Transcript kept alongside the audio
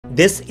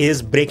This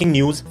is breaking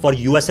news for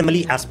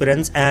USMLE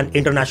aspirants and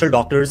international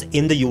doctors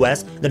in the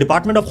US. The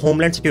Department of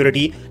Homeland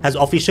Security has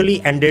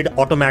officially ended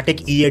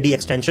automatic EAD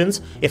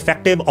extensions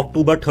effective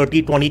October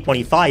 30,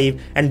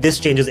 2025, and this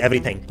changes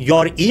everything.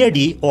 Your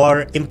EAD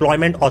or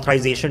Employment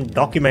Authorization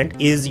Document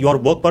is your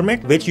work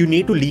permit, which you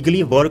need to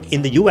legally work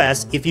in the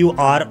US if you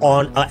are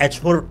on a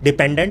H4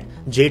 dependent,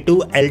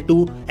 J2,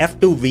 L2,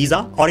 F2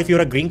 visa, or if you're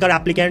a green card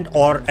applicant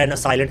or an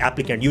asylum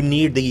applicant, you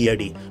need the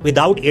EAD.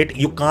 Without it,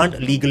 you can't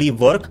legally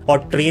work or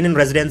train in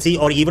residency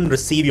or even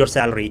receive your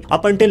salary.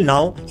 Up until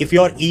now, if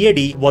your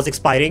EAD was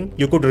expiring,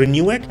 you could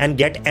renew it and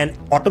get an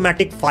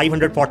automatic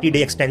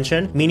 540-day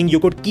extension, meaning you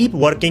could keep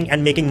working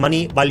and making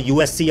money while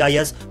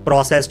USCIS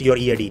processed your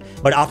EAD.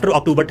 But after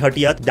October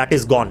 30th, that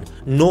is gone.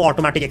 No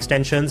automatic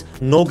extensions,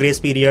 no grace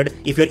period.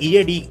 If your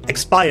EAD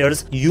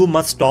expires, you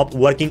must stop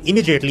working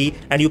immediately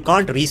and you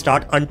can't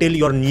restart until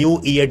your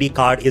new EAD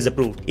card is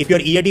approved. If your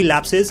EAD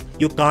lapses,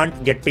 you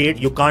can't get paid,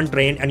 you can't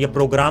train, and your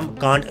program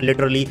can't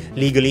literally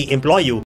legally employ you.